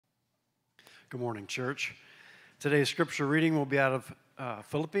Good morning, church. Today's scripture reading will be out of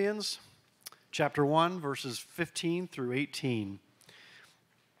Philippians chapter 1, verses 15 through 18.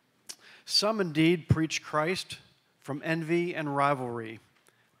 Some indeed preach Christ from envy and rivalry,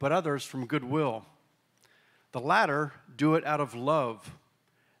 but others from goodwill. The latter do it out of love,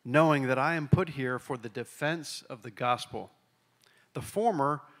 knowing that I am put here for the defense of the gospel. The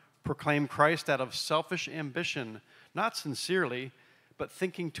former proclaim Christ out of selfish ambition, not sincerely, but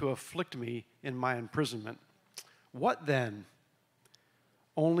thinking to afflict me in my imprisonment. What then?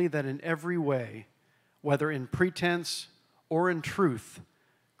 Only that in every way, whether in pretense or in truth,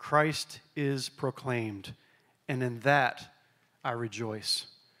 Christ is proclaimed, and in that I rejoice.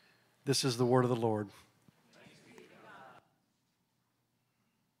 This is the word of the Lord.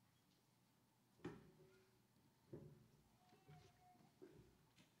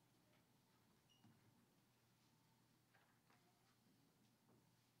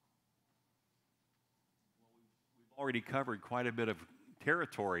 Already covered quite a bit of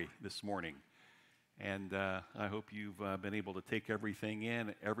territory this morning, and I hope you've been able to take everything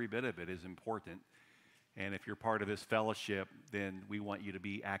in. Every bit of it is important, and if you're part of this fellowship, then we want you to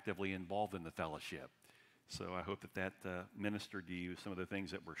be actively involved in the fellowship. So I hope that ministered to you, some of the things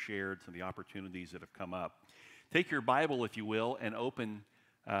that were shared, some of the opportunities that have come up. Take your Bible, if you will, and open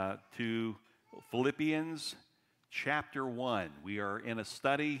to Philippians chapter 1. We are in a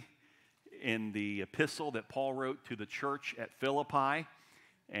study in the epistle that Paul wrote to the church at Philippi,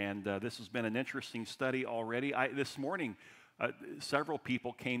 and this has been an interesting study already. This morning, several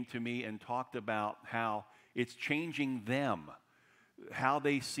people came to me and talked about how it's changing them, how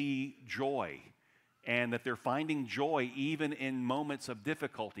they see joy, and that they're finding joy even in moments of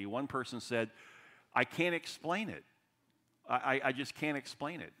difficulty. One person said, I can't explain it. I just can't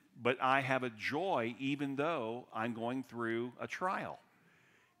explain it, but I have a joy even though I'm going through a trial.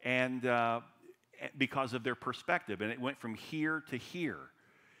 And because of their perspective, and it went from here to here.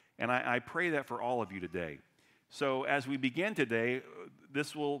 And I pray that for all of you today. So as we begin today,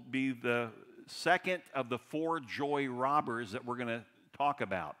 this will be the second of the 4 joy robbers that we're going to talk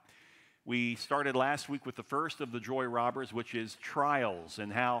about. We started last week with the first of the joy robbers, which is trials,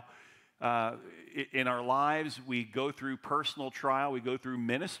 and how in our lives we go through personal trial, we go through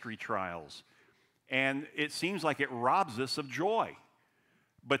ministry trials, and it seems like it robs us of joy.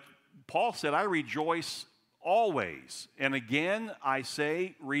 But Paul said, I rejoice always. And again, I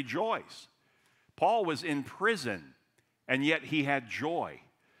say rejoice. Paul was in prison, and yet he had joy.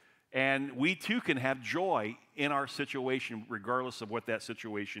 And we too can have joy in our situation, regardless of what that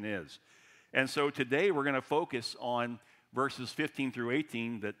situation is. And so today we're going to focus on verses 15 through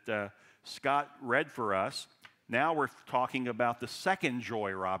 18 that Scott read for us. Now we're talking about the second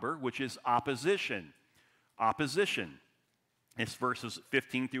joy robber, which is opposition. Opposition. It's verses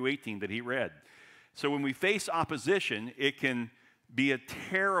 15 through 18 that he read. So when we face opposition, it can be a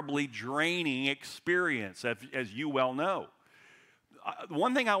terribly draining experience, as you well know.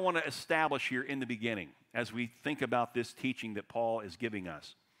 One thing I want to establish here in the beginning, as we think about this teaching that Paul is giving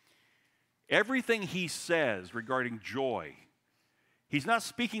us, everything he says regarding joy, he's not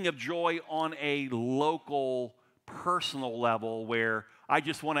speaking of joy on a local, personal level where I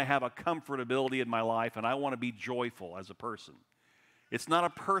just want to have a comfortability in my life and I want to be joyful as a person. It's not a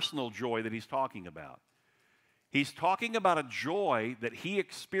personal joy that he's talking about. He's talking about a joy that he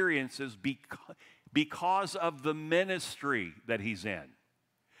experiences because of the ministry that he's in.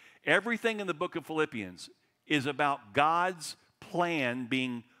 Everything in the book of Philippians is about God's plan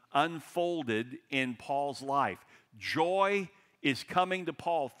being unfolded in Paul's life. Joy is coming to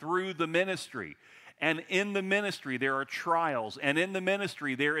Paul through the ministry. And in the ministry, there are trials. And in the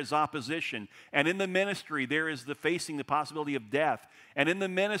ministry, there is opposition. And in the ministry, there is facing the possibility of death. And in the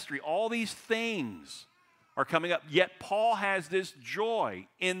ministry, all these things are coming up. Yet Paul has this joy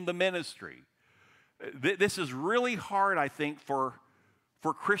in the ministry. This is really hard, I think, for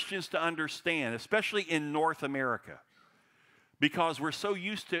Christians to understand, especially in North America. Because we're so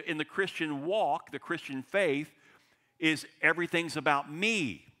used to, in the Christian walk, the Christian faith, is everything's about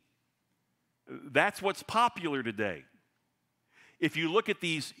me. That's what's popular today. If you look at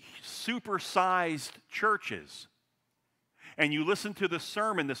these supersized churches and you listen to the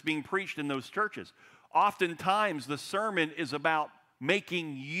sermon that's being preached in those churches, oftentimes the sermon is about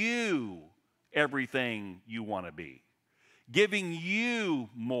making you everything you want to be, giving you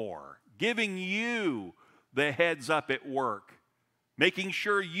more, giving you the heads up at work, making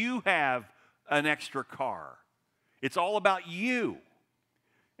sure you have an extra car. It's all about you.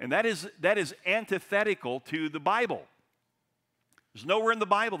 And that is antithetical to the Bible. There's nowhere in the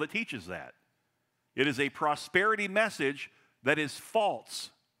Bible that teaches that. It is a prosperity message that is false.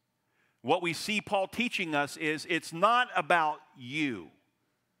 what we see Paul teaching us is it's not about you.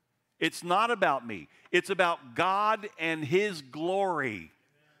 It's not about me. It's about God and His glory.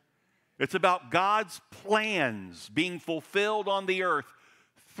 It's about God's plans being fulfilled on the earth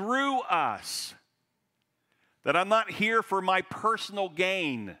through us. That I'm not here for my personal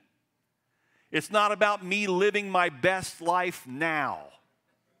gain. It's not about me living my best life now.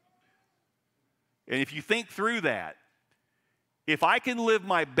 And if you think through that, if I can live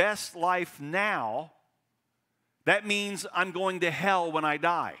my best life now, that means I'm going to hell when I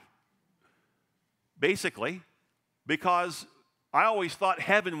die. Basically, because I always thought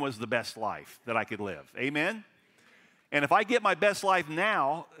heaven was the best life that I could live. Amen? And if I get my best life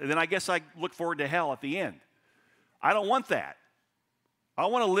now, then I guess I look forward to hell at the end. I don't want that. I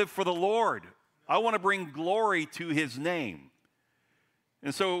want to live for the Lord. I want to bring glory to His name.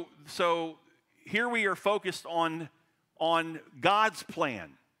 And so here we are focused on God's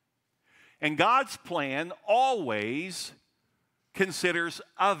plan. And God's plan always considers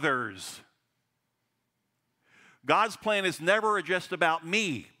others. God's plan is never just about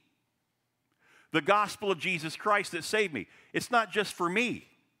me. The gospel of Jesus Christ that saved me, it's not just for me.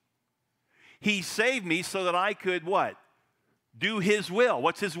 He saved me so that I could what? Do His will.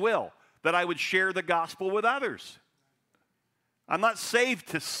 What's His will? That I would share the gospel with others. I'm not saved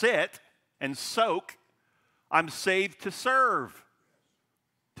to sit and soak. I'm saved to serve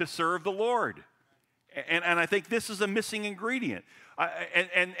the Lord. And I think this is a missing ingredient.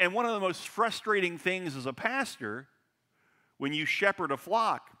 And one of the most frustrating things as a pastor, when you shepherd a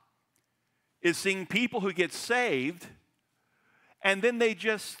flock, is seeing people who get saved and then they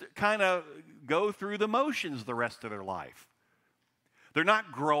just kind of go through the motions the rest of their life. They're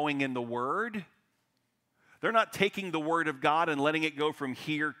not growing in the Word. They're not taking the Word of God and letting it go from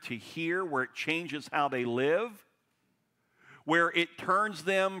here to here where it changes how they live, where it turns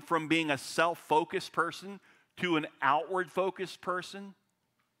them from being a self-focused person to an outward-focused person.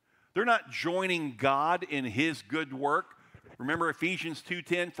 They're not joining God in His good work. Remember Ephesians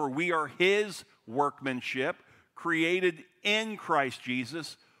 2:10, for we are His workmanship, created in Christ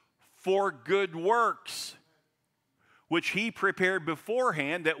Jesus for good works, which He prepared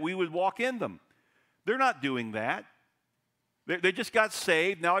beforehand that we would walk in them. They're not doing that. They just got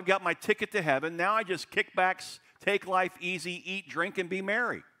saved. Now I've got my ticket to heaven. Now I just kick back, take life easy, eat, drink, and be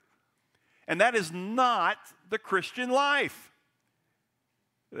merry. And that is not the Christian life.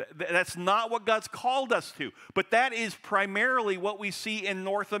 That's not what God's called us to. But that is primarily what we see in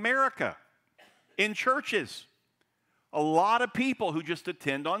North America, in churches. A lot of people who just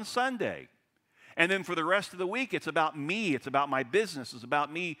attend on Sunday. And then for the rest of the week, it's about me. It's about my business. It's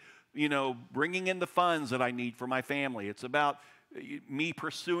about me, bringing in the funds that I need for my family. It's about me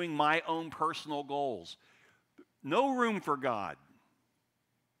pursuing my own personal goals. No room for God.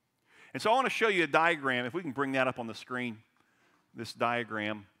 And so I want to show you a diagram. If we can bring that up on the screen, this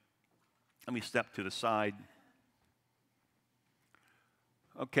diagram. Let me step to the side.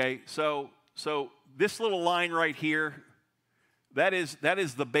 Okay, so this little line right here, that is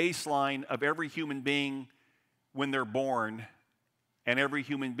the baseline of every human being when they're born and every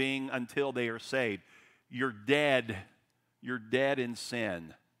human being until they are saved. You're dead. You're dead in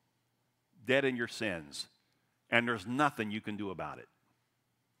sin. Dead in your sins. And there's nothing you can do about it.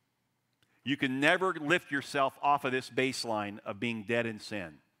 You can never lift yourself off of this baseline of being dead in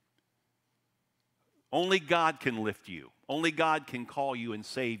sin. Only God can lift you. Only God can call you and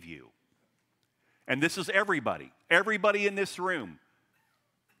save you. And this is everybody. Everybody in this room.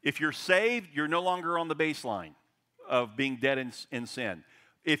 If you're saved, you're no longer on the baseline of being dead in sin.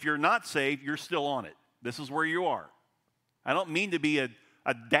 If you're not saved, you're still on it. This is where you are. I don't mean to be a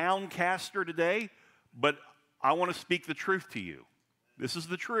downcaster today, but I want to speak the truth to you. This is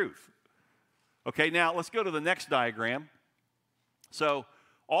the truth. Okay, now let's go to the next diagram. So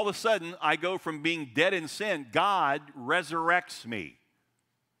all of a sudden, I go from being dead in sin. God resurrects me.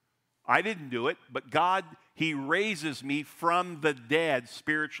 I didn't do it, but God, He raises me from the dead,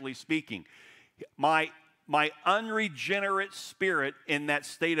 spiritually speaking. My unregenerate spirit in that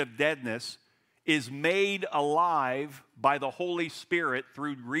state of deadness is made alive by the Holy Spirit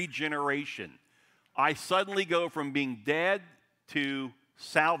through regeneration. I suddenly go from being dead to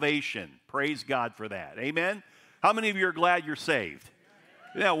salvation. Praise God for that. Amen? How many of you are glad you're saved?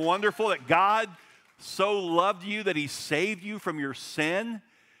 Isn't that wonderful that God so loved you that He saved you from your sin?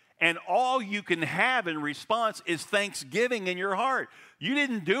 And all you can have in response is thanksgiving in your heart. You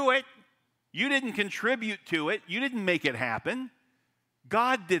didn't do it. You didn't contribute to it. You didn't make it happen.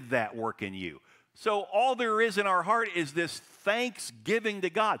 God did that work in you. So all there is in our heart is this thanksgiving to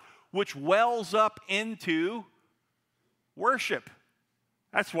God, which wells up into worship.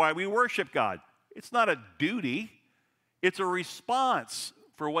 That's why we worship God. It's not a duty, it's a response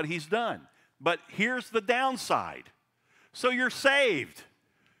for what he's done. But here's the downside. So you're saved.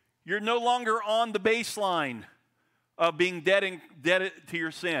 You're no longer on the baseline of being dead to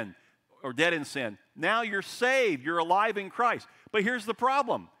your sin or dead in sin. Now you're saved. You're alive in Christ. But here's the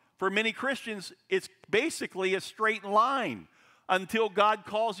problem. For many Christians, it's basically a straight line until God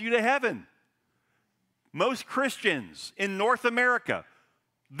calls you to heaven. Most Christians in North America,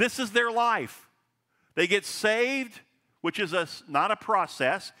 this is their life. They get saved, which is not a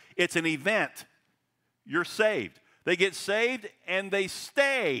process, it's an event. You're saved. They get saved and they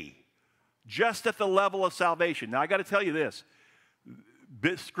stay just at the level of salvation. Now, I got to tell you this.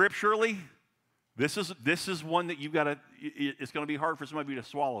 Scripturally, this is one that you've got to, it's going to be hard for some of you to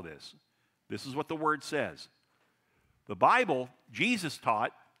swallow this. This is what the Word says. The Bible, Jesus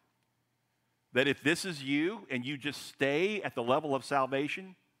taught that if this is you and you just stay at the level of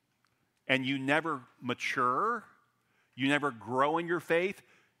salvation and you never mature, you never grow in your faith,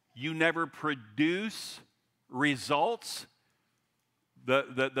 you never produce results,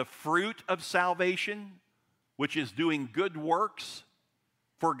 the fruit of salvation, which is doing good works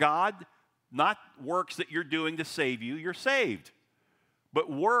for God, not works that you're doing to save you, you're saved,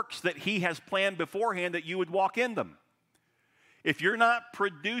 but works that he has planned beforehand that you would walk in them. If you're not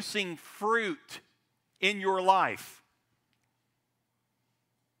producing fruit in your life,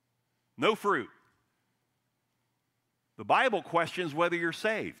 no fruit, the Bible questions whether you're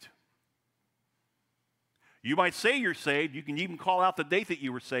saved. You might say you're saved. You can even call out the date that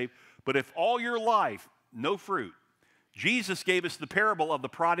you were saved. But if all your life, no fruit, Jesus gave us the parable of the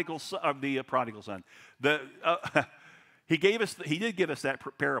prodigal son. He did give us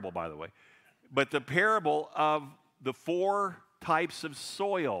that parable, by the way. But the parable of the 4 types of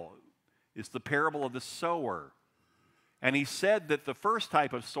soil is the parable of the sower. And he said that the first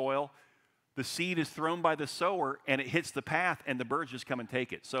type of soil, the seed is thrown by the sower and it hits the path and the birds just come and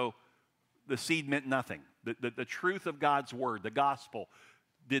take it. So the seed meant nothing. The truth of God's word, the gospel,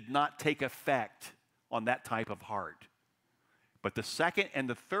 did not take effect on that type of heart. But the second and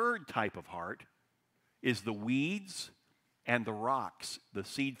the third type of heart is the weeds and the rocks. The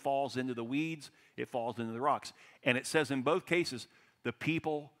seed falls into the weeds, it falls into the rocks. And it says in both cases, the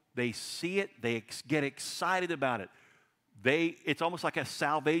people, they see it, they get excited about it. It's almost like a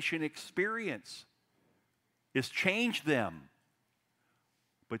salvation experience. It's changed them.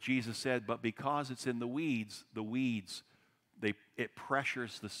 But Jesus said, but because it's in the weeds, it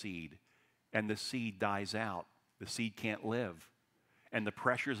pressures the seed, and the seed dies out. The seed can't live. And the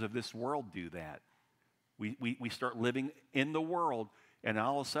pressures of this world do that. We start living in the world, and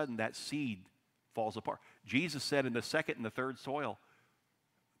all of a sudden that seed falls apart. Jesus said in the second and the third soil,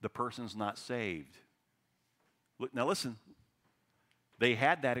 the person's not saved. Look, now listen, they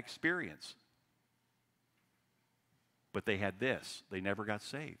had that experience. But they had this. They never got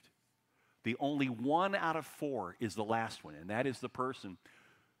saved. The only 1 out of 4 is the last one, and that is the person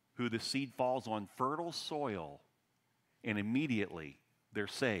who the seed falls on fertile soil, and immediately they're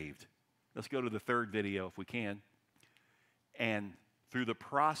saved. Let's go to the third video if we can. And through the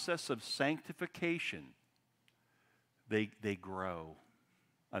process of sanctification, they grow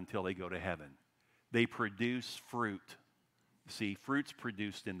until they go to heaven. They produce fruit. See, fruit's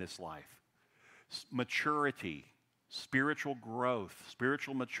produced in this life. Maturity, spiritual growth,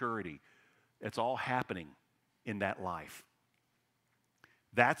 spiritual maturity, it's all happening in that life.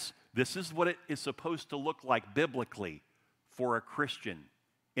 This is what it is supposed to look like biblically for a Christian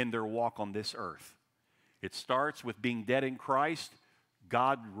in their walk on this earth. It starts with being dead in Christ.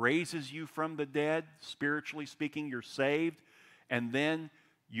 God raises you from the dead, spiritually speaking, you're saved, and then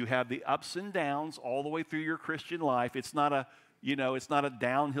you have the ups and downs all the way through your Christian life. It's not a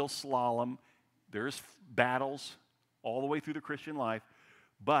downhill slalom. There's battles all the way through the Christian life.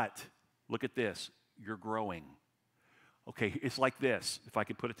 But look at this. You're growing. Okay, it's like this, if I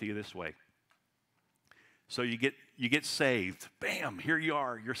could put it to you this way. So you get saved. Bam, here you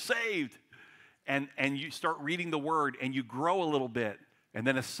are. You're saved. And you start reading the Word, and you grow a little bit, and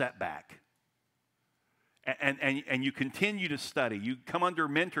then a setback. And you continue to study. You come under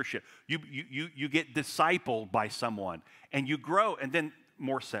mentorship. You get discipled by someone, and you grow, and then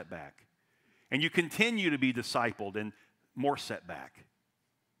more setback. And you continue to be discipled, and more setback.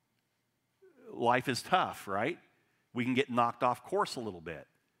 Life is tough, right? We can get knocked off course a little bit.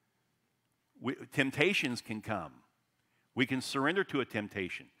 Temptations can come. We can surrender to a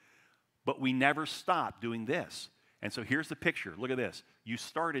temptation. But we never stop doing this. And so here's the picture. Look at this. You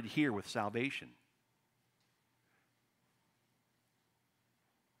started here with salvation.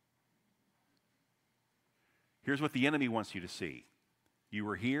 Here's what the enemy wants you to see. You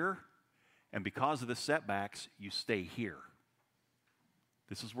were here, and because of the setbacks, you stay here.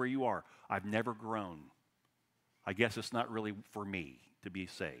 This is where you are. I've never grown. I guess it's not really for me to be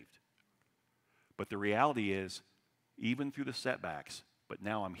saved. But the reality is, even through the setbacks, but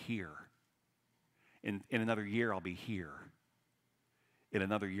now I'm here. In another year, I'll be here. In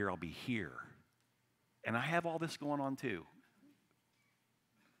another year, I'll be here. And I have all this going on too.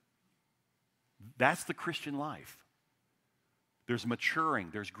 That's the Christian life. There's maturing,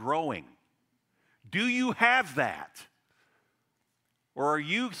 there's growing. Do you have that? Or are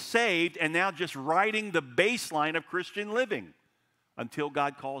you saved and now just riding the baseline of Christian living until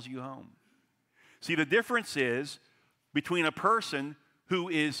God calls you home? See, the difference is between a person who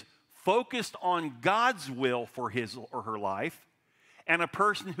is focused on God's will for his or her life and a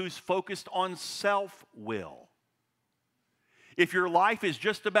person who's focused on self-will. If your life is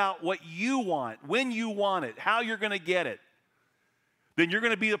just about what you want, when you want it, how you're going to get it, then you're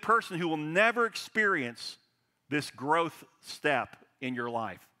going to be the person who will never experience this growth step in your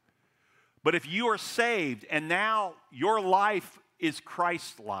life. But if you are saved and now your life is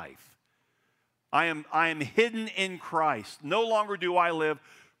Christ's life, I am hidden in Christ. No longer do I live.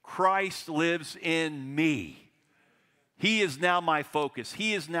 Christ lives in me. He is now my focus.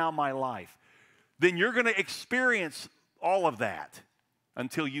 He is now my life. Then you're going to experience all of that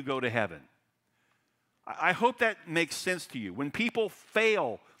until you go to heaven. I hope that makes sense to you. When people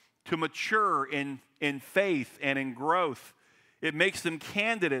fail to mature in faith and in growth, it makes them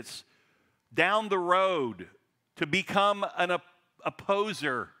candidates down the road to become an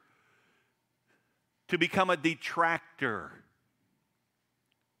opposer, to become a detractor.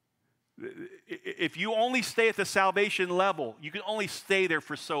 If you only stay at the salvation level, you can only stay there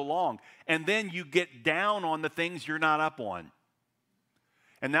for so long. And then you get down on the things you're not up on.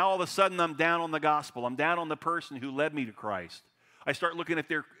 And now all of a sudden I'm down on the gospel. I'm down on the person who led me to Christ. I start looking at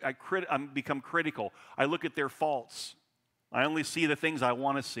I become critical. I look at their faults. I only see the things I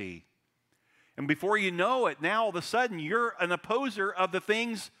want to see. And before you know it, now all of a sudden you're an opposer of the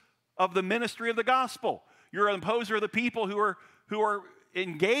things of the ministry of the gospel. You're an opposer of the people who are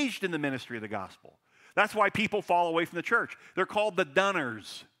engaged in the ministry of the gospel. That's why people fall away from the church. They're called the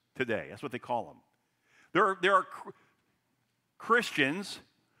dunners today. That's what they call them. There are Christians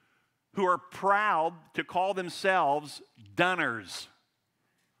who are proud to call themselves dunners.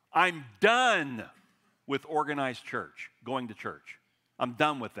 I'm done with organized church, going to church. I'm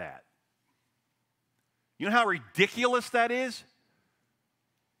done with that. You know how ridiculous that is?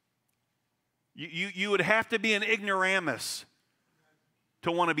 You would have to be an ignoramus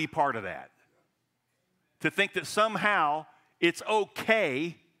to want to be part of that. To think that somehow it's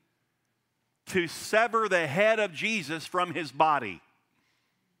okay to sever the head of Jesus from his body.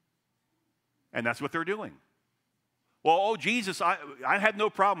 And that's what they're doing. Well, Jesus, I have no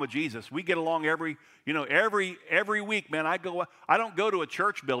problem with Jesus. We get along every week, man. I don't go to a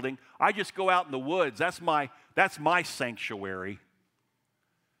church building. I just go out in the woods. That's my sanctuary.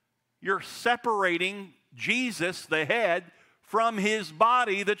 You're separating Jesus, the head, from his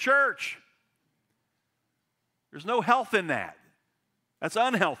body, the church. There's no health in that. That's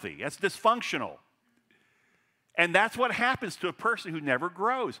unhealthy. That's dysfunctional. And that's what happens to a person who never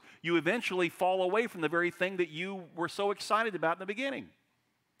grows. You eventually fall away from the very thing that you were so excited about in the beginning.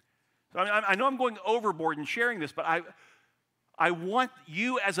 So I know I'm going overboard in sharing this, but I want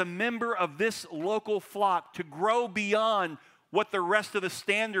you as a member of this local flock to grow beyond what the rest of the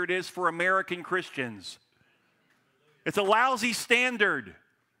standard is for American Christians. It's a lousy standard.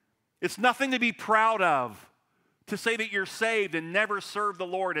 It's nothing to be proud of. To say that you're saved and never serve the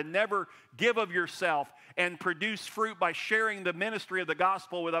Lord and never give of yourself and produce fruit by sharing the ministry of the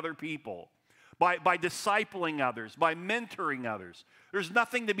gospel with other people, by discipling others, by mentoring others. There's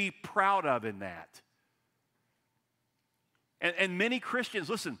nothing to be proud of in that. And many Christians,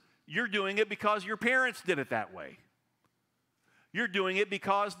 listen, you're doing it because your parents did it that way. You're doing it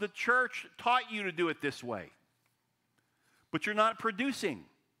because the church taught you to do it this way. But you're not producing.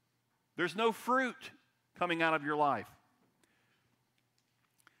 There's no fruit coming out of your life.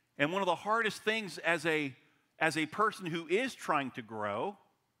 And one of the hardest things as a person who is trying to grow,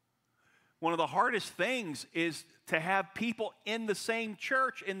 one of the hardest things is to have people in the same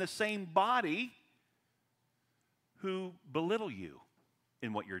church, in the same body, who belittle you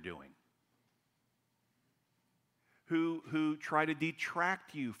in what you're doing, who try to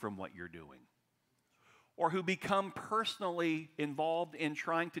detract you from what you're doing, or who become personally involved in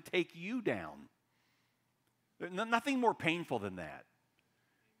trying to take you down. Nothing more painful than that.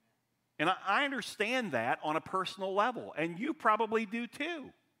 And I understand that on a personal level, and you probably do too.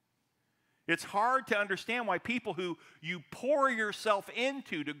 It's hard to understand why people who you pour yourself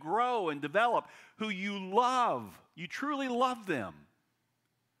into to grow and develop, who you love, you truly love them,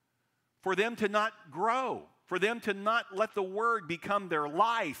 for them to not grow, for them to not let the Word become their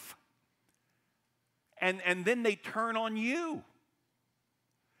life. And then they turn on you.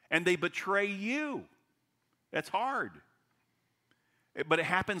 And they betray you. That's hard. But it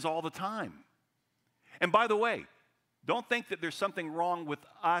happens all the time. And by the way, don't think that there's something wrong with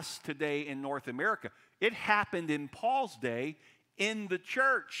us today in North America. It happened in Paul's day in the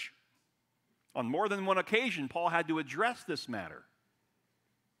church. On more than one occasion, Paul had to address this matter.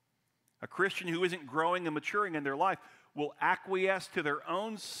 A Christian who isn't growing and maturing in their life will acquiesce to their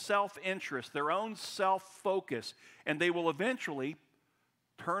own self-interest, their own self-focus, and they will eventually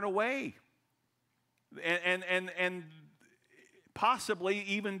turn away and possibly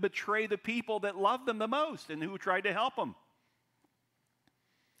even betray the people that love them the most and who tried to help them.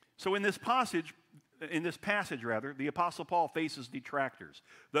 So in this passage, the Apostle Paul faces detractors,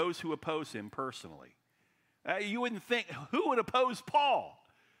 those who oppose him personally. You wouldn't think, who would oppose Paul?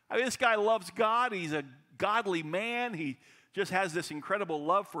 I mean, this guy loves God. He's a godly man. He just has this incredible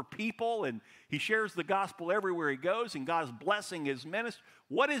love for people, and he shares the gospel everywhere he goes, and God's blessing his ministry.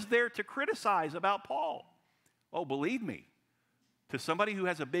 What is there to criticize about Paul? Oh, believe me, to somebody who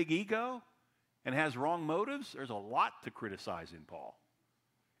has a big ego and has wrong motives, there's a lot to criticize in Paul.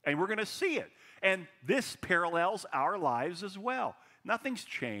 And we're going to see it. And this parallels our lives as well. Nothing's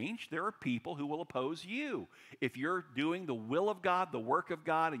changed. There are people who will oppose you. If you're doing the will of God, the work of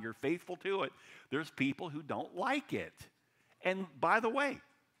God, and you're faithful to it, there's people who don't like it. And by the way,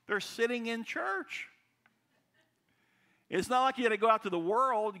 they're sitting in church. It's not like you got to go out to the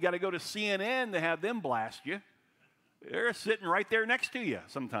world. You got to go to CNN to have them blast you. They're sitting right there next to you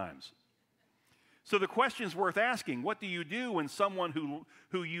sometimes. So the question's worth asking. What do you do when someone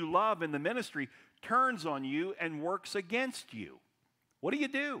who you love in the ministry turns on you and works against you? What do you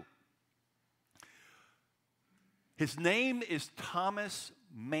do? His name is Thomas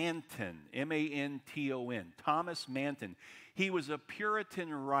Manton, M-A-N-T-O-N, Thomas Manton. He was a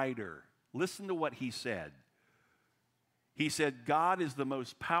Puritan writer. Listen to what he said. He said, God is the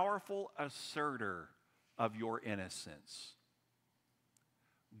most powerful asserter of your innocence.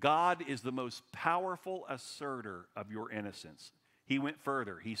 God is the most powerful asserter of your innocence. He went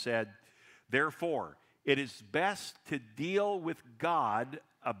further. He said, therefore, it is best to deal with God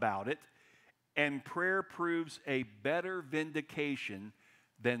about it, and prayer proves a better vindication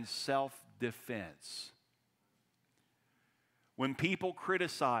than self-defense. When people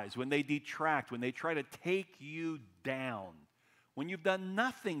criticize, when they detract, when they try to take you down, when you've done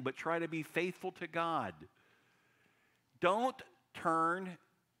nothing but try to be faithful to God, don't turn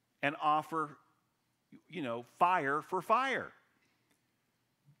and offer, fire for fire.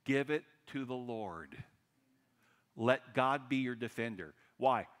 Give it to the Lord. Let God be your defender.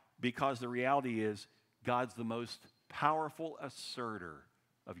 Why? Because the reality is God's the most powerful asserter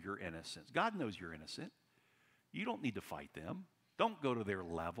of your innocence. God knows you're innocent. You don't need to fight them. Don't go to their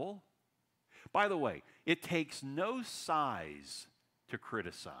level. By the way, it takes no size to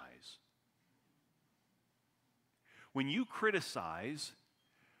criticize. When you criticize,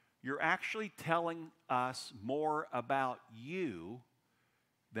 you're actually telling us more about you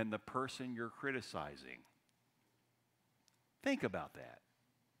than the person you're criticizing. Think about that.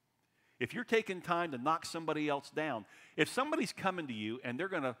 If you're taking time to knock somebody else down, if somebody's coming to you and they're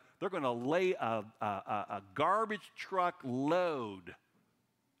gonna lay a garbage truck load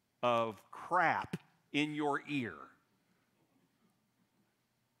of crap in your ear,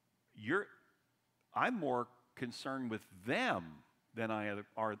 I'm more concerned with them than I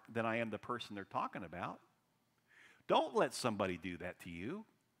am the person they're talking about. Don't let somebody do that to you.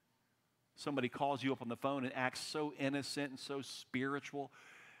 Somebody calls you up on the phone and acts so innocent and so spiritual.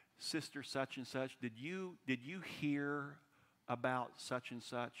 Sister such and such, did you hear about such and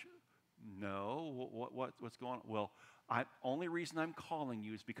such? No. What's going on? Well, only reason I'm calling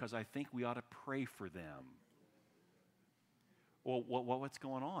you is because I think we ought to pray for them. Well, what's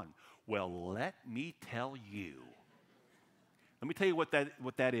going on? Well, let me tell you. Let me tell you what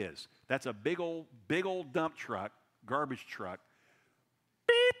that is. That's a big old dump truck, garbage truck.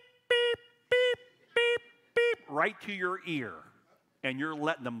 Beep, beep, beep, beep, beep, right to your ear. And you're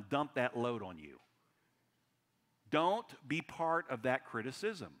letting them dump that load on you. Don't be part of that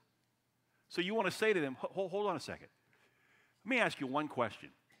criticism. So you want to say to them, hold on a second. Let me ask you one question.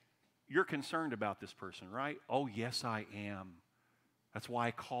 You're concerned about this person, right? Oh, yes, I am. That's why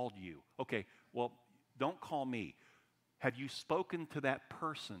I called you. Okay, well, don't call me. Have you spoken to that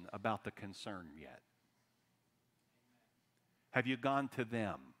person about the concern yet? Have you gone to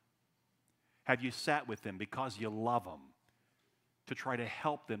them? Have you sat with them because you love them to try to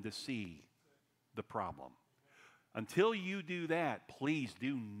help them to see the problem? Until you do that, please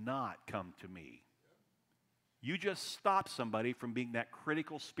do not come to me. You just stop somebody from being that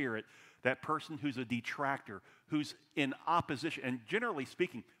critical spirit, that person who's a detractor, who's in opposition. And generally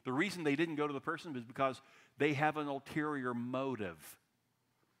speaking, the reason they didn't go to the person is because they have an ulterior motive.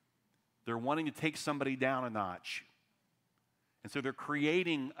 They're wanting to take somebody down a notch. And so they're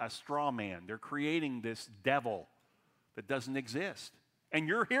creating a straw man. They're creating this devil that doesn't exist. And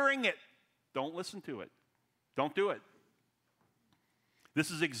you're hearing it. Don't listen to it. Don't do it. This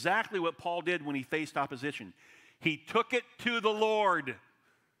is exactly what Paul did when he faced opposition. He took it to the Lord.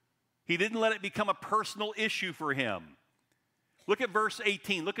 He didn't let it become a personal issue for him. Look at verse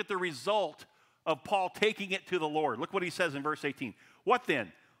 18. Look at the result of Paul taking it to the Lord. Look what he says in verse 18. What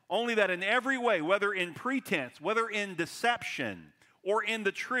then? Only that in every way, whether in pretense, whether in deception, or in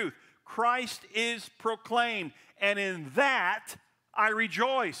the truth, Christ is proclaimed, and in that I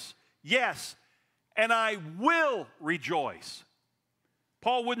rejoice. Yes, and I will rejoice.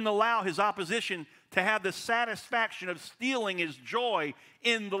 Paul wouldn't allow his opposition to have the satisfaction of stealing his joy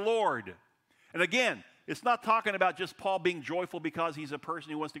in the Lord. And again, it's not talking about just Paul being joyful because he's a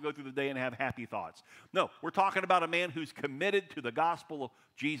person who wants to go through the day and have happy thoughts. No, we're talking about a man who's committed to the gospel of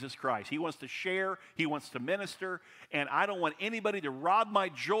Jesus Christ. He wants to share, he wants to minister, and I don't want anybody to rob my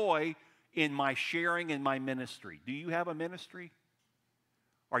joy in my sharing and my ministry. Do you have a ministry?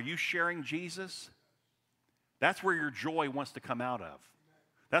 Are you sharing Jesus? That's where your joy wants to come out of.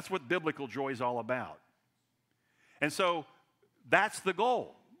 That's what biblical joy is all about. And so that's the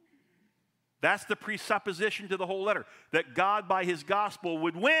goal. That's the presupposition to the whole letter, that God by his gospel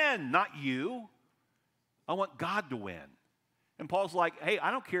would win, not you. I want God to win. And Paul's like, hey,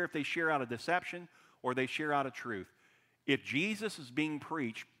 I don't care if they share out of deception or they share out of truth. If Jesus is being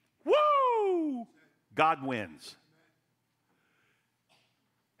preached, woo, God wins.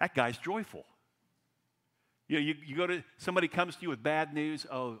 That guy's joyful. You know, you go to, somebody comes to you with bad news.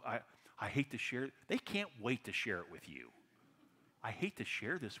 Oh, I hate to share it. They can't wait to share it with you. I hate to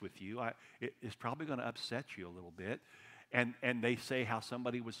share this with you. It's probably going to upset you a little bit. And they say how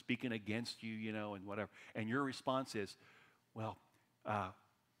somebody was speaking against you, you know, and whatever. And your response is, well,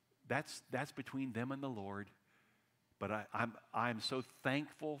 that's between them and the Lord. But I'm so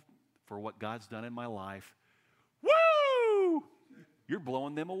thankful for what God's done in my life. Woo! You're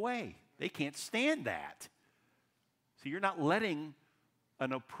blowing them away. They can't stand that. So you're not letting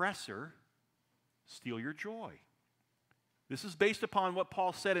an oppressor steal your joy. This is based upon what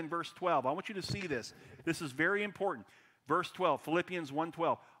Paul said in verse 12. I want you to see this. This is very important. Verse 12, Philippians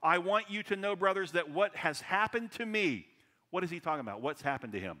 1:12. I want you to know, brothers, that what has happened to me, what is he talking about? What's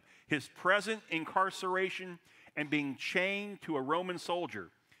happened to him? His present incarceration and being chained to a Roman soldier.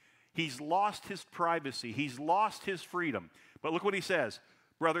 He's lost his privacy. He's lost his freedom. But look what he says,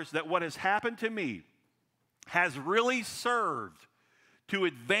 brothers, that what has happened to me has really served to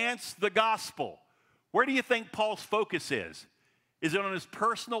advance the gospel. Where do you think Paul's focus is? Is it on his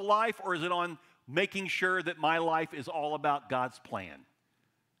personal life, or is it on making sure that my life is all about God's plan?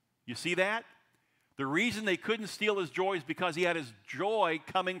 You see that? The reason they couldn't steal his joy is because he had his joy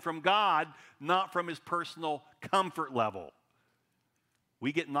coming from God, not from his personal comfort level.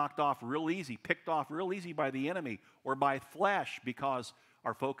 We get knocked off real easy, picked off real easy by the enemy or by flesh because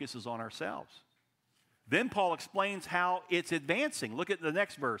our focus is on ourselves. Then Paul explains how it's advancing. Look at the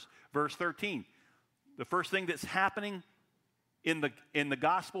next verse, verse 13. The first thing that's happening in the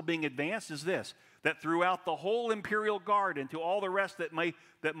gospel being advanced is this, that throughout the whole imperial guard and to all the rest that my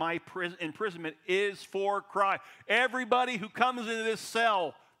imprisonment is for Christ. Everybody who comes into this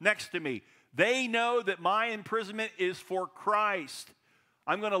cell next to me, they know that my imprisonment is for Christ.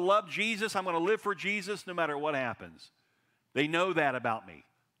 I'm going to love Jesus. I'm going to live for Jesus no matter what happens. They know that about me.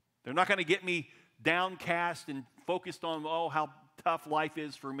 They're not going to get me downcast and focused on, oh, how tough life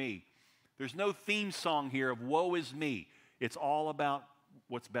is for me. There's no theme song here of woe is me. It's all about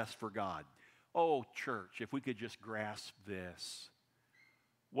what's best for God. Oh, church, if we could just grasp this,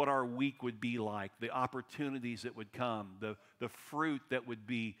 what our week would be like, the opportunities that would come, the fruit that would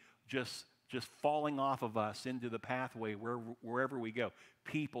be just falling off of us into the pathway wherever we go.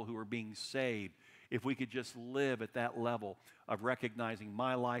 People who are being saved. If we could just live at that level of recognizing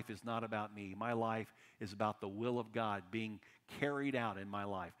my life is not about me. My life is about the will of God being carried out in my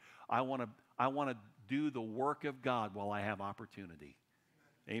life. I want to do the work of God while I have opportunity.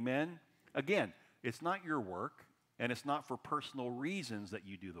 Amen? Again, it's not your work, and it's not for personal reasons that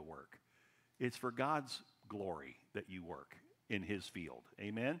you do the work. It's for God's glory that you work in his field.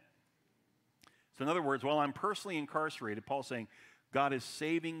 Amen? So in other words, while I'm personally incarcerated, Paul's saying God is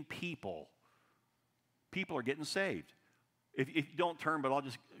saving people people are getting saved. If you don't turn, but I'll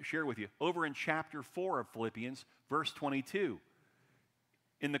just share with you. Over in chapter 4 of Philippians, verse 22,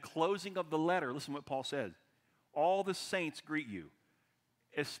 in the closing of the letter, listen to what Paul says. All the saints greet you,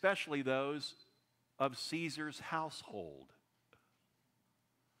 especially those of Caesar's household.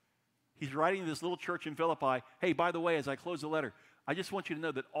 He's writing to this little church in Philippi, hey, by the way, as I close the letter, I just want you to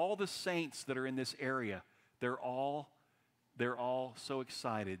know that all the saints that are in this area, they're all so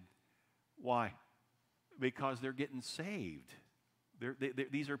excited. Why? Because they're getting saved.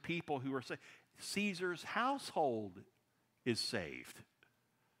 These are people who are saved. Caesar's household is saved.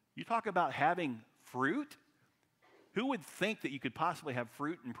 You talk about having fruit? Who would think that you could possibly have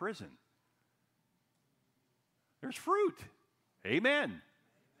fruit in prison? There's fruit. Amen.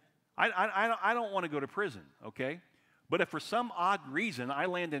 I don't want to go to prison, okay? But if for some odd reason I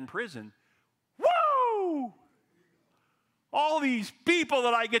land in prison, woo! All these people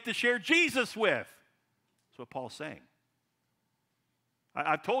that I get to share Jesus with. That's what Paul's saying.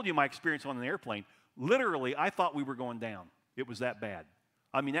 I've told you my experience on an airplane. Literally, I thought we were going down. It was that bad.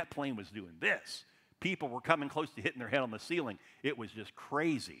 I mean, that plane was doing this. People were coming close to hitting their head on the ceiling. It was just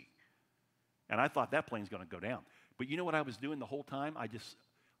crazy. And I thought that plane's going to go down. But you know what I was doing the whole time?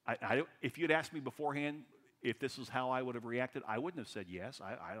 If you'd asked me beforehand if this is how I would have reacted, I wouldn't have said yes.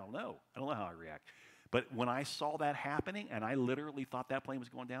 I don't know. I don't know how I react. But when I saw that happening, and I literally thought that plane was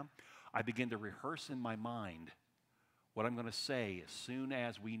going down, I began to rehearse in my mind what I'm going to say as soon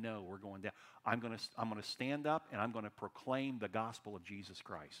as we know we're going down. I'm going to stand up and I'm going to proclaim the gospel of Jesus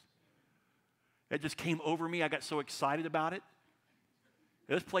Christ. It just came over me. I got so excited about it.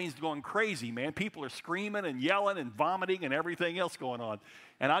 This plane's going crazy, man. People are screaming and yelling and vomiting and everything else going on.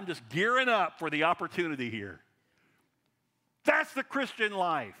 And I'm just gearing up for the opportunity here. That's the Christian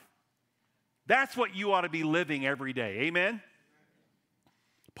life. That's what you ought to be living every day. Amen?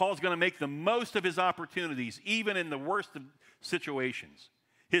 Paul's going to make the most of his opportunities, even in the worst of situations.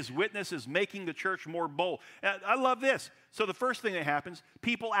 His witness is making the church more bold. I love this. So the first thing that happens,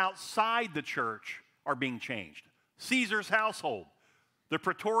 people outside the church are being changed. Caesar's household, the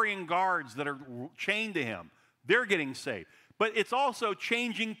Praetorian guards that are chained to him, they're getting saved. But it's also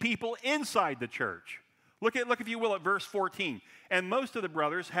changing people inside the church. Look, if you will, at verse 14. And most of the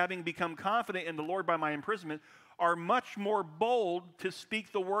brothers, having become confident in the Lord by my imprisonment, are much more bold to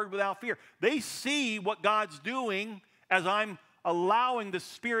speak the word without fear. They see what God's doing as I'm allowing the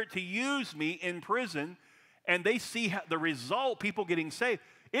Spirit to use me in prison, and they see the result, people getting saved.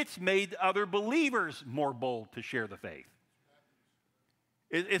 It's made other believers more bold to share the faith.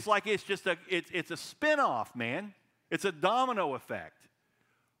 It's like it's a spin-off, man. It's a domino effect.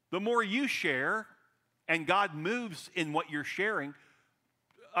 The more you share, and God moves in what you're sharing,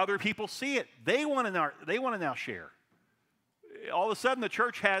 other people see it. They want to now share. All of a sudden, the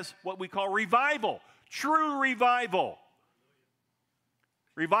church has what we call revival, true revival.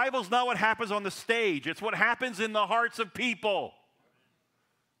 Revival is not what happens on the stage. It's what happens in the hearts of people.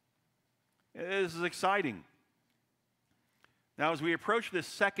 This is exciting. Now, as we approach this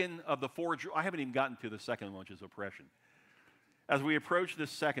second of the four, I haven't even gotten to the second one, which is oppression. As we approach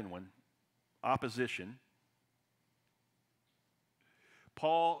this second one, opposition,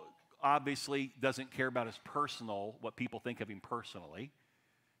 Paul obviously doesn't care about his personal, what people think of him personally.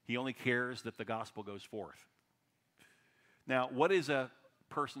 He only cares that the gospel goes forth. Now, what is a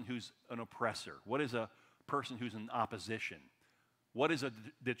person who's an oppressor? What is a person who's in opposition? What is a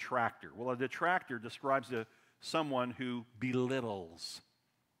detractor? Well, a detractor describes someone who belittles.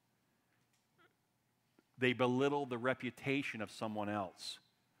 They belittle the reputation of someone else.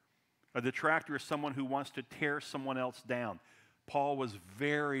 A detractor is someone who wants to tear someone else down. Paul was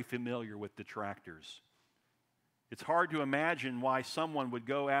very familiar with detractors. It's hard to imagine why someone would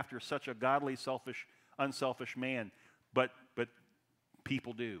go after such a godly, unselfish man, but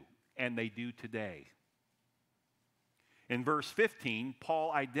people do, and they do today. In verse 15,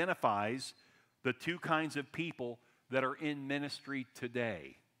 Paul identifies the two kinds of people that are in ministry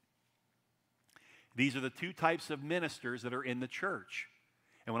today. These are the two types of ministers that are in the church.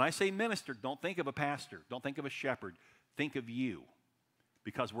 And when I say minister, don't think of a pastor, don't think of a shepherd, think of you.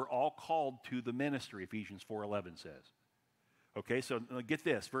 Because we're all called to the ministry, Ephesians 4:11 says. Okay, so get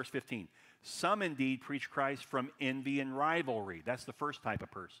this, verse 15. Some indeed preach Christ from envy and rivalry. That's the first type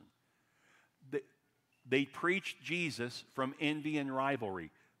of person. They preach Jesus from envy and rivalry.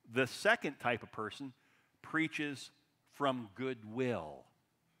 The second type of person preaches from goodwill.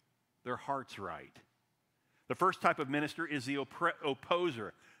 Their heart's right. The first type of minister is the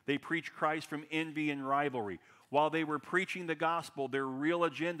opposer. They preach Christ from envy and rivalry. While they were preaching the gospel, their real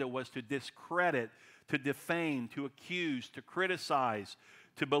agenda was to discredit, to defame, to accuse, to criticize,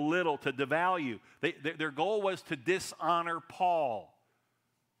 to belittle, to devalue. Their goal was to dishonor Paul.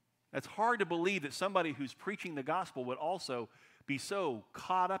 It's hard to believe that somebody who's preaching the gospel would also be so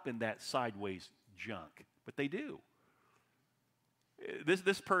caught up in that sideways junk, but they do.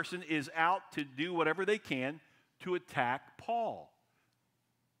 This person is out to do whatever they can to attack Paul.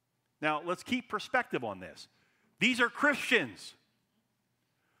 Now, let's keep perspective on this. These are Christians.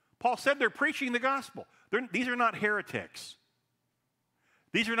 Paul said they're preaching the gospel. These are not heretics.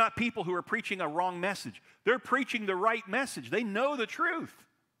 These are not people who are preaching a wrong message. They're preaching the right message. They know the truth.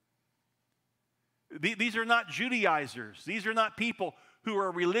 These are not Judaizers. These are not people who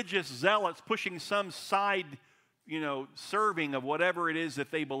are religious zealots pushing some side, serving of whatever it is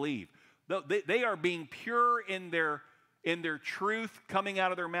that they believe. They are being pure in their truth coming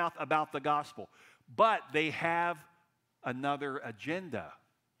out of their mouth about the gospel. But they have another agenda,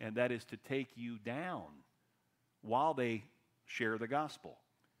 and that is to take you down while they share the gospel.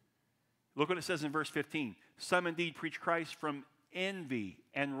 Look what it says in verse 15. Some indeed preach Christ from envy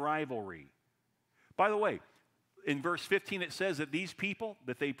and rivalry. By the way, in verse 15 it says that these people,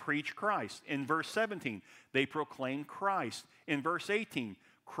 that they preach Christ. In verse 17, they proclaim Christ. In verse 18,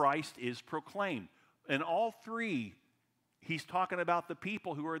 Christ is proclaimed. In all three, he's talking about the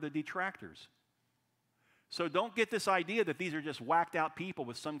people who are the detractors. So don't get this idea that these are just whacked out people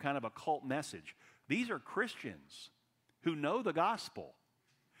with some kind of a cult message. These are Christians who know the gospel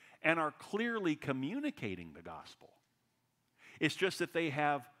and are clearly communicating the gospel. It's just that they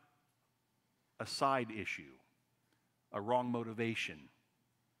have a side issue, a wrong motivation.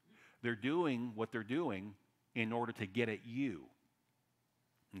 They're doing what they're doing in order to get at you.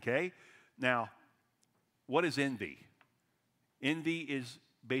 Okay? Now, what is envy? Envy is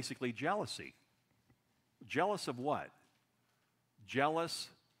basically jealousy. Jealous of what? Jealous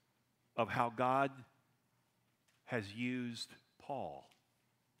of how God has used Paul.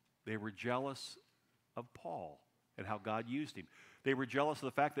 They were jealous of Paul and how God used him. They were jealous of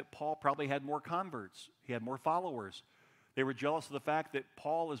the fact that Paul probably had more converts. He had more followers. They were jealous of the fact that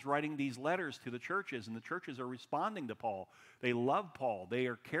Paul is writing these letters to the churches, and the churches are responding to Paul. They love Paul. They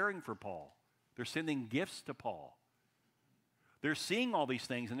are caring for Paul. They're sending gifts to Paul. They're seeing all these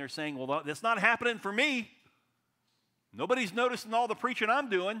things, and they're saying, well, that's not happening for me. Nobody's noticing all the preaching I'm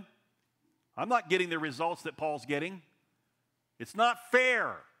doing. I'm not getting the results that Paul's getting. It's not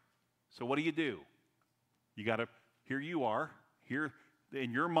fair. So what do? You got to, here you are, here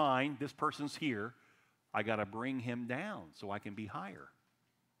in your mind, this person's here. I got to bring him down so I can be higher.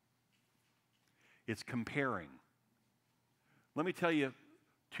 It's comparing. Let me tell you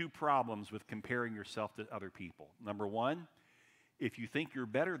two problems with comparing yourself to other people. Number one, if you think you're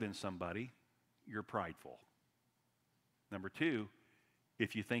better than somebody, you're prideful. Number two,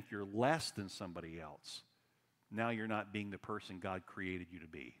 if you think you're less than somebody else, now you're not being the person God created you to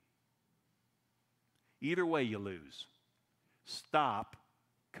be. Either way, you lose. Stop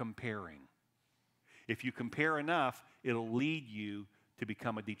comparing. If you compare enough, it'll lead you to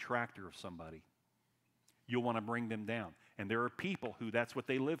become a detractor of somebody. You'll want to bring them down. And there are people who that's what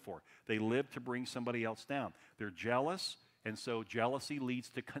they live for. They live to bring somebody else down. They're jealous, and so jealousy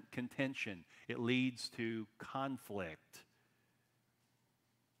leads to contention. It leads to conflict.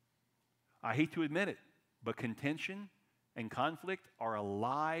 I hate to admit it, but contention and conflict are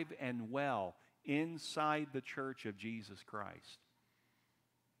alive and well inside the church of Jesus Christ.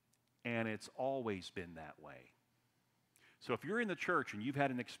 And it's always been that way. So if you're in the church and you've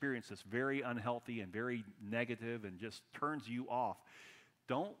had an experience that's very unhealthy and very negative and just turns you off,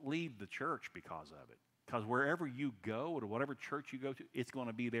 don't leave the church because of it. Because wherever you go, or whatever church you go to, it's going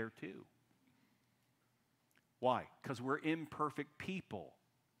to be there too. Why? Because we're imperfect people.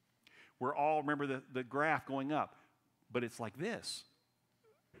 We're all, remember the graph going up, but it's like this.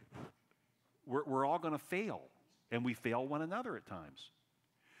 We're all going to fail, and we fail one another at times.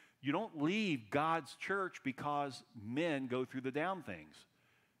 You don't leave God's church because men go through the down things.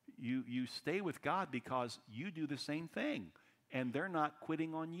 You stay with God because you do the same thing, and they're not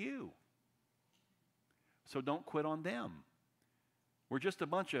quitting on you. So don't quit on them. We're just a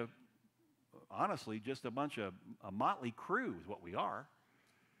bunch of, honestly, just a bunch of a motley crew is what we are.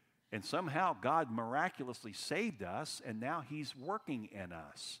 And somehow God miraculously saved us, and now He's working in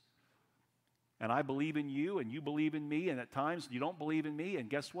us. And I believe in you, and you believe in me, and at times you don't believe in me, and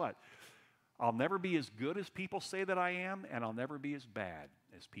guess what? I'll never be as good as people say that I am, and I'll never be as bad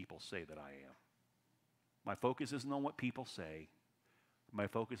as people say that I am. My focus isn't on what people say. My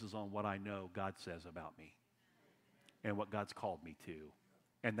focus is on what I know God says about me and what God's called me to.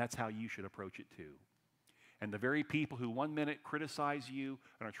 And that's how you should approach it too. And the very people who 1 minute criticize you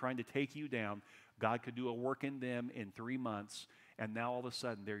and are trying to take you down, God could do a work in them in 3 months, and now all of a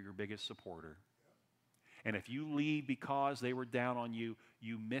sudden they're your biggest supporter. And if you leave because they were down on you,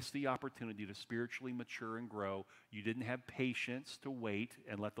 you missed the opportunity to spiritually mature and grow. You didn't have patience to wait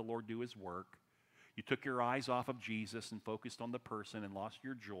and let the Lord do his work. You took your eyes off of Jesus and focused on the person and lost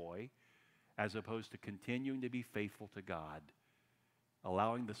your joy, as opposed to continuing to be faithful to God,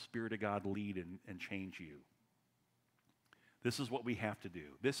 allowing the Spirit of God lead and change you. This is what we have to do.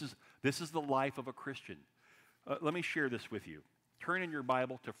 This is the life of a Christian. Let me share this with you. Turn in your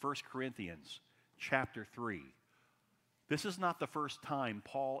Bible to 1 Corinthians chapter 3. This is not the first time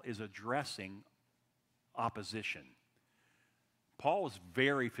Paul is addressing opposition. Paul is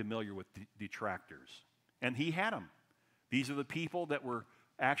very familiar with detractors, and he had them. These are the people that were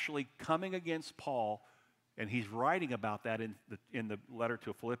actually coming against Paul, and he's writing about that in the letter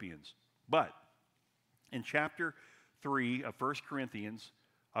to Philippians. But in chapter 3 of 1 Corinthians,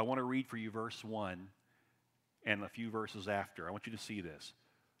 I want to read for you verse 1 and a few verses after. I want you to see this.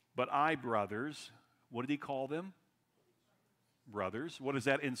 But I, brothers, what did he call them? Brothers. What does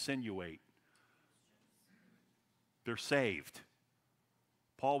that insinuate? They're saved.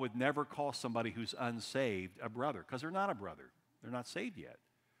 Paul would never call somebody who's unsaved a brother, because they're not a brother. They're not saved yet.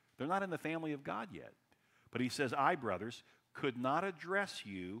 They're not in the family of God yet. But he says, I, brothers, could not address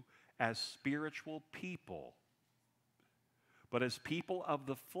you as spiritual people, but as people of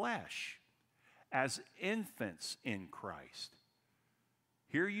the flesh, as infants in Christ.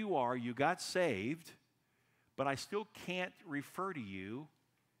 Here you are, you got saved, but I still can't refer to you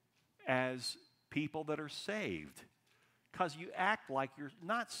as people that are saved, because you act like you're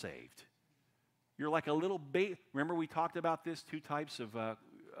not saved. You're like a little baby. Remember we talked about this, two types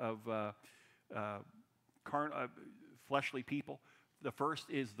of fleshly people. The first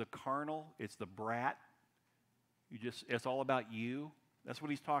is the carnal. It's the brat. It's all about you. That's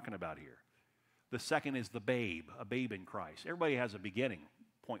what he's talking about here. The second is the babe, a babe in Christ. Everybody has a beginning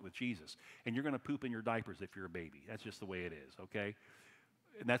point with Jesus, and you're going to poop in your diapers if you're a baby. That's just the way it is, okay?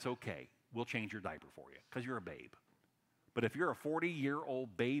 And that's okay. We'll change your diaper for you because you're a babe. But if you're a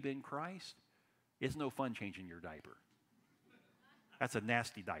 40-year-old babe in Christ, it's no fun changing your diaper. That's a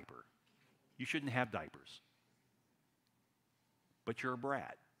nasty diaper. You shouldn't have diapers. But you're a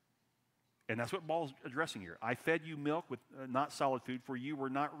brat. And that's what Paul's addressing here. I fed you milk with not solid food, for you were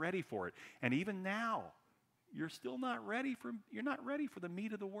not ready for it. And even now, you're still not ready for the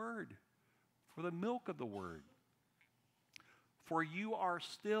meat of the word, for the milk of the word. For you are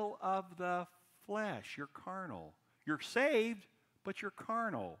still of the flesh. You're carnal. You're saved, but you're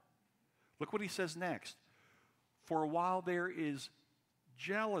carnal. Look what he says next. For while there is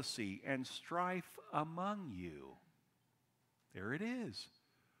jealousy and strife among you. There it is.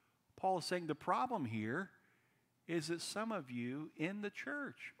 Paul is saying the problem here is that some of you in the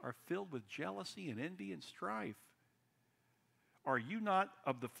church are filled with jealousy and envy and strife. Are you not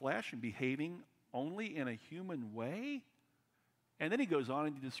of the flesh and behaving only in a human way? And then he goes on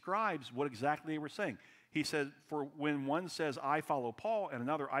and he describes what exactly they were saying. He says, for when one says, I follow Paul, and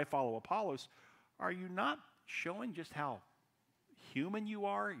another, I follow Apollos, are you not showing just how human you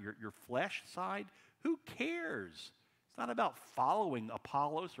are, your flesh side? Who cares? It's not about following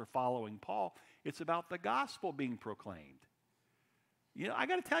Apollos or following Paul. It's about the gospel being proclaimed. You know, I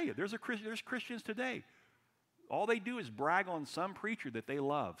got to tell you, there's Christians today. All they do is brag on some preacher that they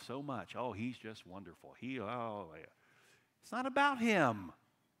love so much. Oh, he's just wonderful. It's not about him.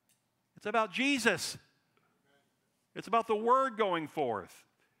 It's about Jesus. It's about the word going forth.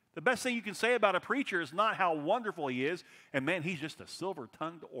 The best thing you can say about a preacher is not how wonderful he is, and man, he's just a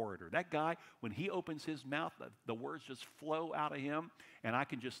silver-tongued orator. That guy, when he opens his mouth, the words just flow out of him, and I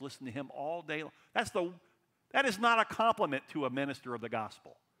can just listen to him all day. That is not a compliment to a minister of the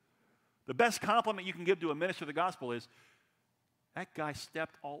gospel. The best compliment you can give to a minister of the gospel is, that guy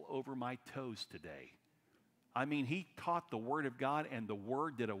stepped all over my toes today. I mean, he taught the Word of God, and the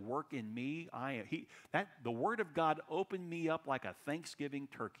Word did a work in me. The Word of God opened me up like a Thanksgiving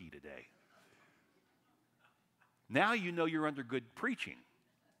turkey today. Now you know you're under good preaching.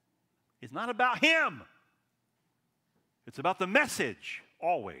 It's not about him. It's about the message,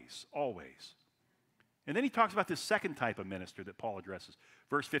 always, always. And then he talks about this second type of minister that Paul addresses.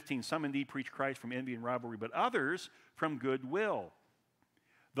 Verse 15, some indeed preach Christ from envy and rivalry, but others from goodwill.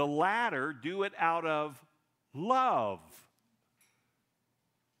 The latter do it out of love.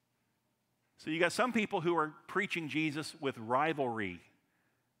 So you got some people who are preaching Jesus with rivalry,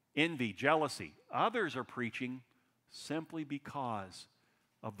 envy, jealousy. Others are preaching simply because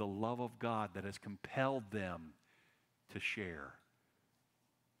of the love of God that has compelled them to share.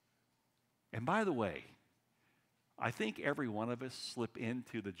 And by the way, I think every one of us slip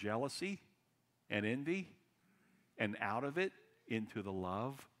into the jealousy and envy, and out of it into the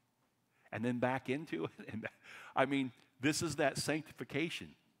love and then back into it. And I mean, this is that sanctification.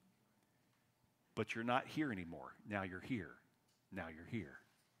 But you're not here anymore. Now you're here. Now you're here.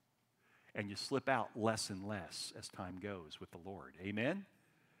 And you slip out less and less as time goes with the Lord. Amen?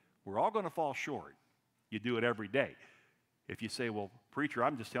 We're all going to fall short. You do it every day. If you say, well, preacher,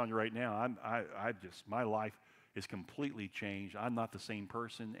 I'm just telling you right now, my life is completely changed. I'm not the same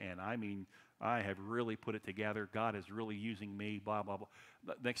person, and I mean, I have really put it together. God is really using me, blah, blah, blah.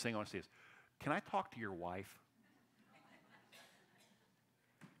 The next thing I want to say is, can I talk to your wife?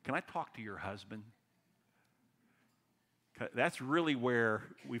 Can I talk to your husband? That's really where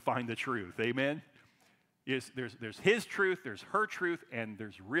we find the truth. Amen? There's his truth, there's her truth, and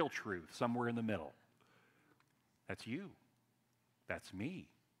there's real truth somewhere in the middle. That's you. That's me.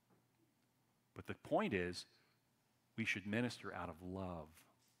 But the point is, we should minister out of love.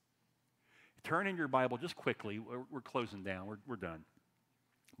 Turn in your Bible just quickly. We're closing down. We're done.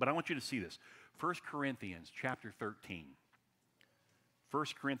 But I want you to see this. 1 Corinthians chapter 13. 1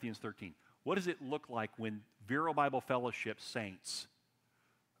 Corinthians 13. What does it look like when Vero Bible Fellowship saints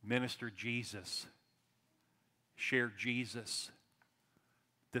minister Jesus, share Jesus,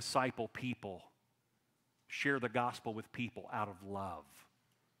 disciple people, share the gospel with people out of love?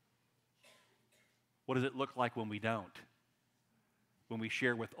 What does it look like when we don't? When we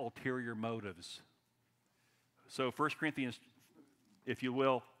share with ulterior motives? So 1 Corinthians, if you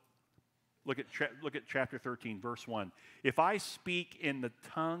will, look at chapter 13, verse 1. If I speak in the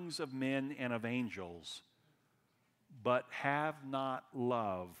tongues of men and of angels, but have not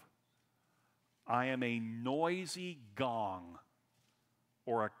love, I am a noisy gong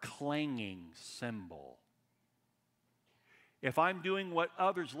or a clanging cymbal. If I'm doing what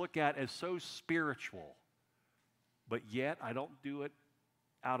others look at as so spiritual, but yet I don't do it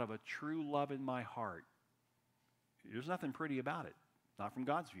out of a true love in my heart, there's nothing pretty about it, not from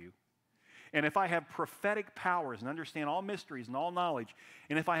God's view. And if I have prophetic powers and understand all mysteries and all knowledge,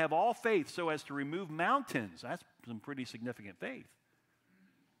 and if I have all faith so as to remove mountains, that's some pretty significant faith,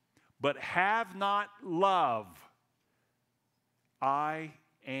 but have not love, I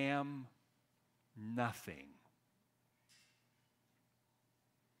am nothing.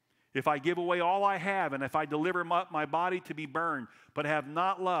 If I give away all I have, and if I deliver my body to be burned, but have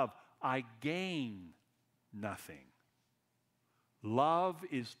not love, I gain nothing. Love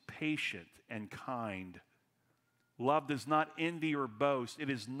is patient and kind. Love does not envy or boast. It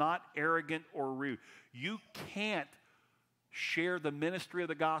is not arrogant or rude. You can't share the ministry of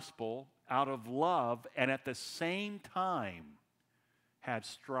the gospel out of love and at the same time have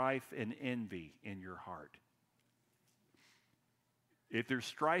strife and envy in your heart. If there's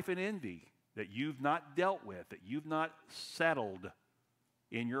strife and envy that you've not dealt with, that you've not settled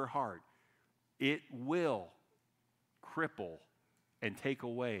in your heart, it will cripple and take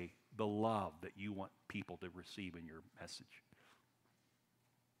away the love that you want people to receive in your message.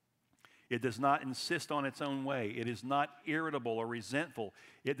 It does not insist on its own way. It is not irritable or resentful.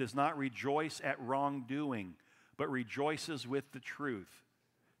 It does not rejoice at wrongdoing, but rejoices with the truth.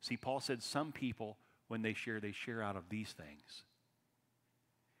 See, Paul said some people, when they share out of these things.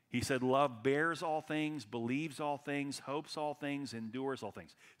 He said, love bears all things, believes all things, hopes all things, endures all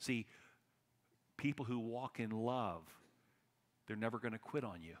things. See, people who walk in love, they're never going to quit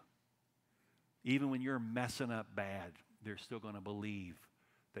on you. Even when you're messing up bad, they're still going to believe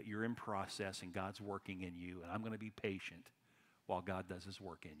that you're in process and God's working in you, and I'm going to be patient while God does his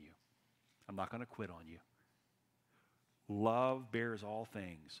work in you. I'm not going to quit on you. Love bears all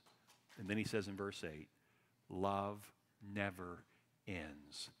things. And then he says in verse 8, love never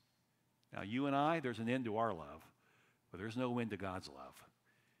ends. Now, you and I, there's an end to our love, but there's no end to God's love.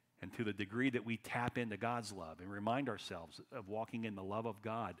 And to the degree that we tap into God's love and remind ourselves of walking in the love of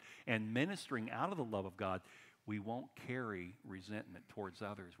God and ministering out of the love of God, we won't carry resentment towards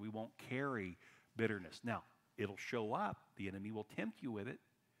others. We won't carry bitterness. Now, it'll show up. The enemy will tempt you with it,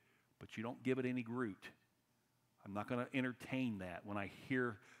 but you don't give it any root. I'm not going to entertain that when I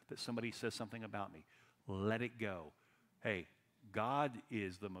hear that somebody says something about me. Let it go. Hey, God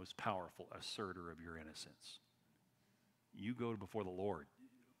is the most powerful asserter of your innocence. You go before the Lord.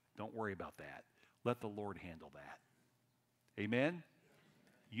 Don't worry about that. Let the Lord handle that. Amen?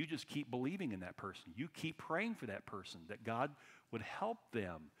 You just keep believing in that person. You keep praying for that person, that God would help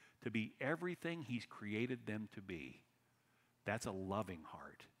them to be everything he's created them to be. That's a loving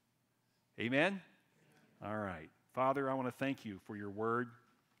heart. Amen? All right. Father, I want to thank you for your word,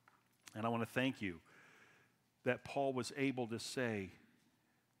 and I want to thank you that Paul was able to say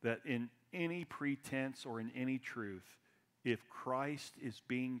that in any pretense or in any truth, if Christ is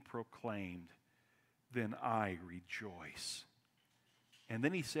being proclaimed, then I rejoice. And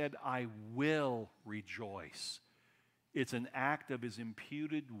then he said, I will rejoice. It's an act of his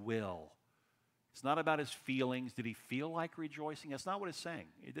imputed will. It's not about his feelings. Did he feel like rejoicing? That's not what it's saying.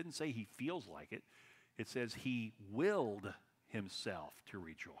 It didn't say he feels like it. It says he willed himself to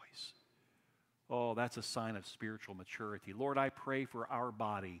rejoice. Oh, that's a sign of spiritual maturity. Lord, I pray for our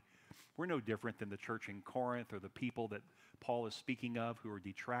body. We're no different than the church in Corinth or the people that Paul is speaking of who are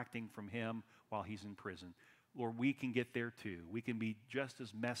detracting from him while he's in prison. Lord, we can get there too. We can be just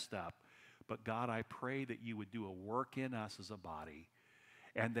as messed up. But God, I pray that you would do a work in us as a body,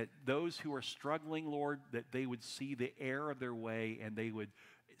 and that those who are struggling, Lord, that they would see the error of their way and they would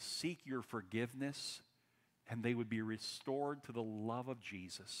seek your forgiveness and they would be restored to the love of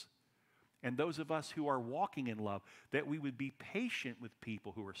Jesus. And those of us who are walking in love, that we would be patient with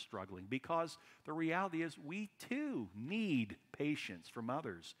people who are struggling, because the reality is we too need patience from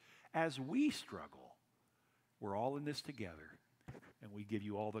others as we struggle. We're all in this together, and we give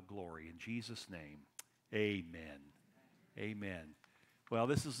you all the glory. In Jesus' name, amen. Amen. Well,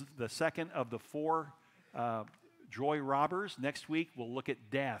 this is the second of the 4 joy robbers. Next week, we'll look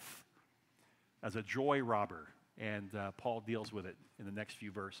at death as a joy robber, and Paul deals with it in the next few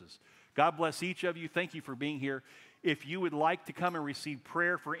verses. God bless each of you. Thank you for being here. If you would like to come and receive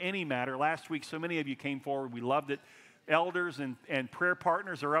prayer for any matter, last week so many of you came forward. We loved it. Elders and prayer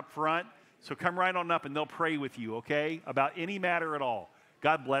partners are up front, so come right on up and they'll pray with you, okay, about any matter at all.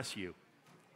 God bless you.